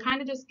and kind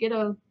of just get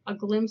a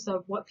glimpse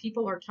of what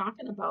people are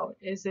talking about.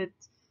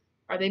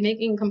 Are they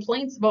making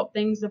complaints about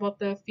things about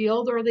the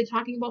field, or are they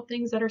talking about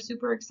things that are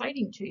super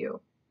exciting to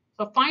you?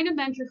 So find a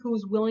mentor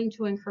who's willing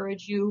to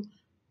encourage you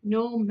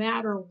no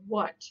matter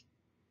what.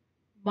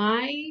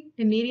 My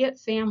immediate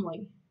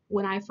family,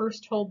 when I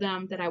first told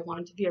them that I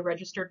wanted to be a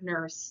registered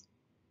nurse,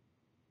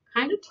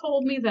 kind of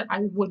told me that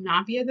I would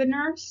not be a good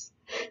nurse.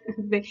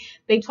 they,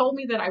 they told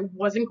me that I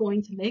wasn't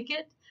going to make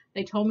it.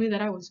 They told me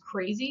that I was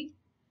crazy.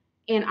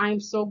 And I'm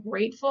so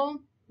grateful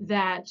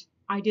that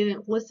I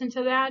didn't listen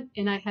to that.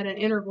 And I had an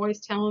inner voice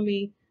telling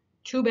me,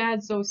 too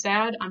bad, so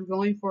sad. I'm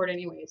going for it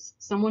anyways.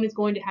 Someone is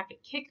going to have to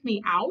kick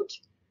me out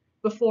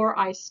before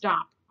I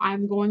stop.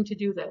 I'm going to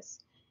do this.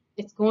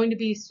 It's going to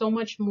be so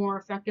much more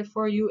effective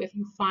for you if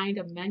you find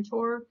a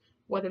mentor,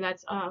 whether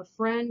that's a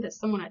friend, that's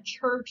someone at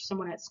church,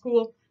 someone at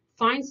school.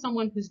 Find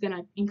someone who's going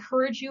to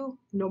encourage you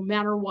no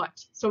matter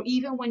what. So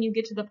even when you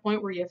get to the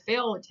point where you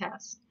fail a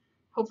test,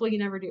 hopefully you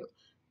never do,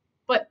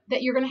 but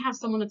that you're going to have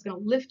someone that's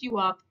going to lift you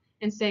up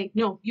and say,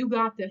 no, you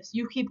got this.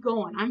 You keep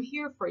going. I'm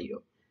here for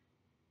you.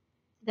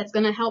 That's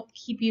going to help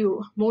keep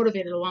you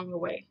motivated along the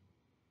way.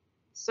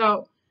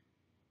 So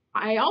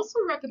I also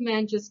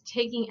recommend just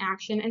taking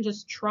action and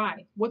just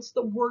try. What's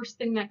the worst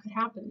thing that could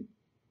happen?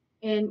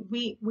 And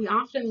we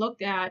often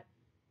looked at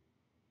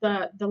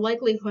the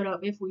likelihood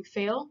of if we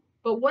fail,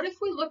 but what if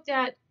we looked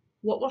at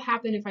what will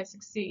happen if I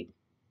succeed?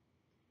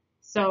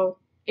 So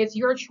it's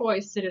your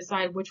choice to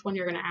decide which one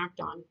you're going to act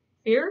on,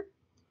 fear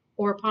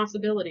or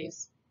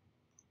possibilities.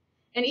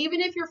 And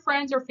even if your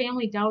friends or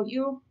family doubt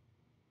you,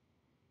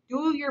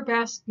 do your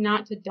best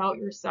not to doubt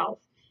yourself.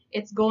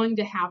 It's going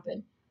to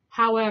happen.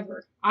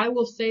 However, I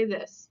will say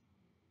this.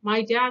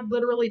 My dad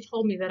literally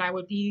told me that I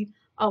would be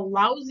a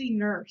lousy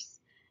nurse,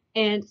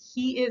 and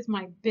he is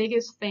my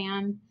biggest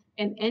fan.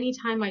 And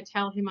anytime I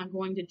tell him I'm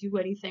going to do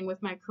anything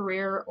with my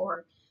career,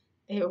 or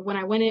when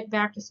I went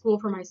back to school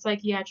for my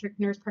psychiatric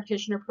nurse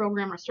practitioner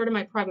program, or started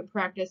my private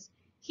practice,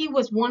 he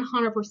was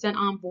 100%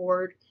 on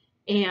board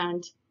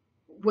and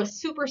was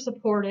super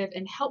supportive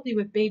and helped me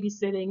with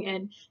babysitting.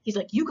 And he's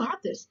like, you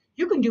got this.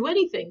 You can do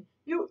anything.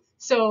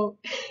 So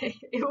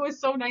it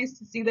was so nice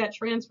to see that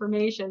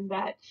transformation,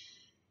 that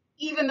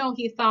even though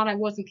he thought I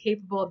wasn't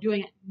capable of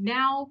doing it,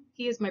 now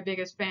he is my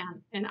biggest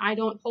fan. And I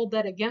don't hold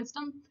that against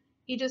him.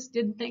 He just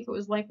didn't think it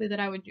was likely that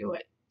I would do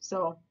it.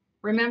 So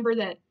remember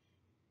that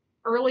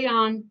early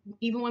on,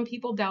 even when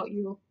people doubt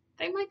you,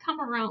 they might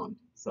come around.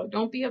 So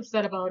don't be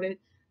upset about it.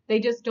 They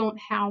just don't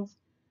have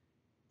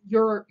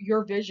your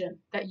vision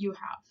that you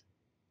have.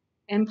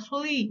 And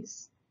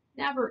please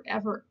never,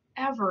 ever,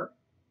 ever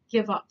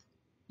give up.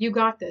 You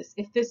got this.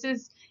 If this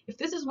is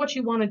what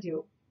you want to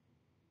do,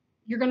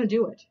 you're going to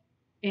do it.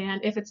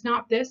 And if it's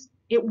not this,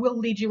 it will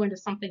lead you into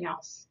something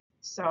else.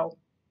 So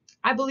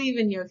I believe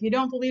in you. If you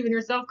don't believe in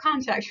yourself,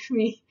 contact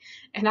me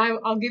and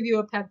I'll give you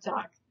a pep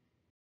talk.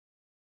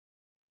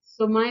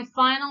 So my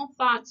final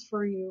thoughts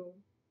for you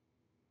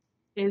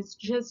is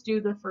just do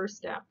the first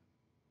step.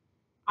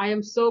 I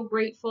am so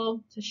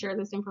grateful to share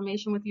this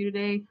information with you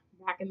today.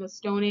 Back in the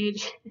Stone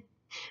Age,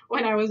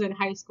 when I was in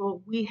high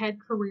school, we had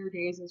career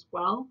days as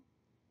well.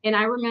 And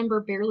I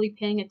remember barely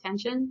paying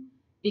attention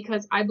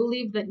because I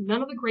believe that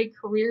none of the great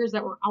careers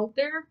that were out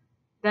there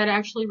that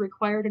actually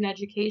required an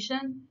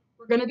education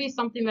were going to be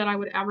something that I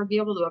would ever be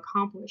able to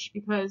accomplish,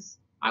 because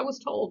I was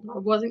told I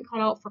wasn't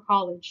cut out for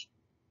college.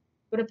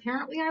 But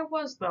apparently I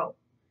was, though.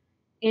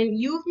 And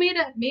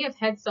may have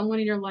had someone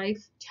in your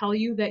life tell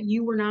you that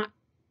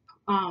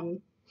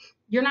um,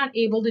 you're not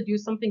able to do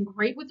something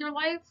great with your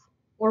life,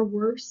 or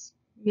worse,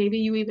 maybe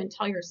you even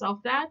tell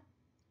yourself that.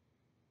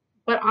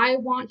 But I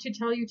want to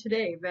tell you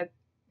today that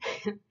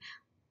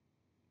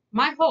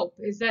my hope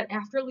is that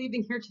after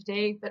leaving here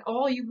today, that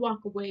all you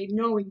walk away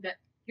knowing that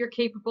you're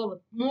capable of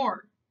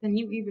more than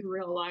you even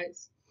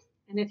realize.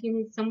 And if you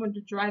need someone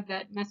to drive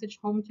that message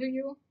home to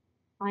you,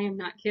 I am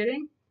not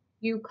kidding.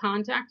 You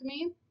contact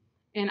me,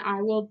 and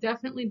I will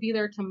definitely be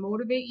there to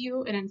motivate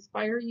you and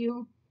inspire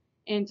you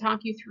and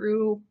talk you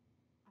through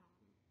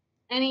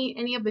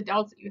any of the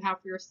doubts that you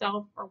have for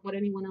yourself or what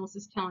anyone else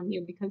is telling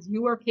you, because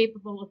you are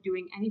capable of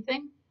doing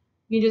anything.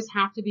 You just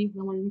have to be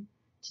willing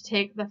to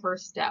take the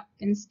first step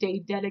and stay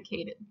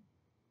dedicated.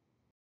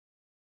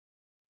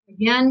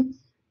 Again,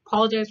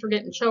 apologize for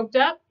getting choked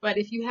up, but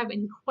if you have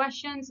any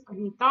questions,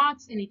 any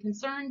thoughts, any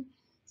concern,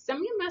 send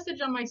me a message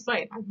on my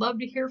site. I'd love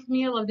to hear from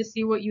you. I'd love to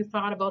see what you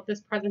thought about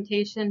this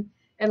presentation,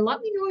 and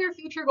let me know your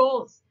future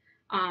goals.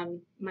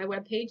 My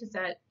webpage is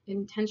at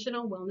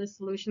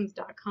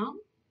intentionalwellnesssolutions.com,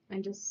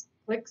 and just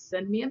click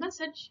send me a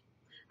message.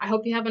 I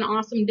hope you have an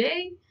awesome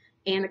day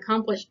and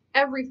accomplish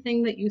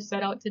everything that you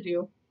set out to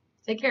do.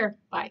 Take care.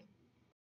 Bye.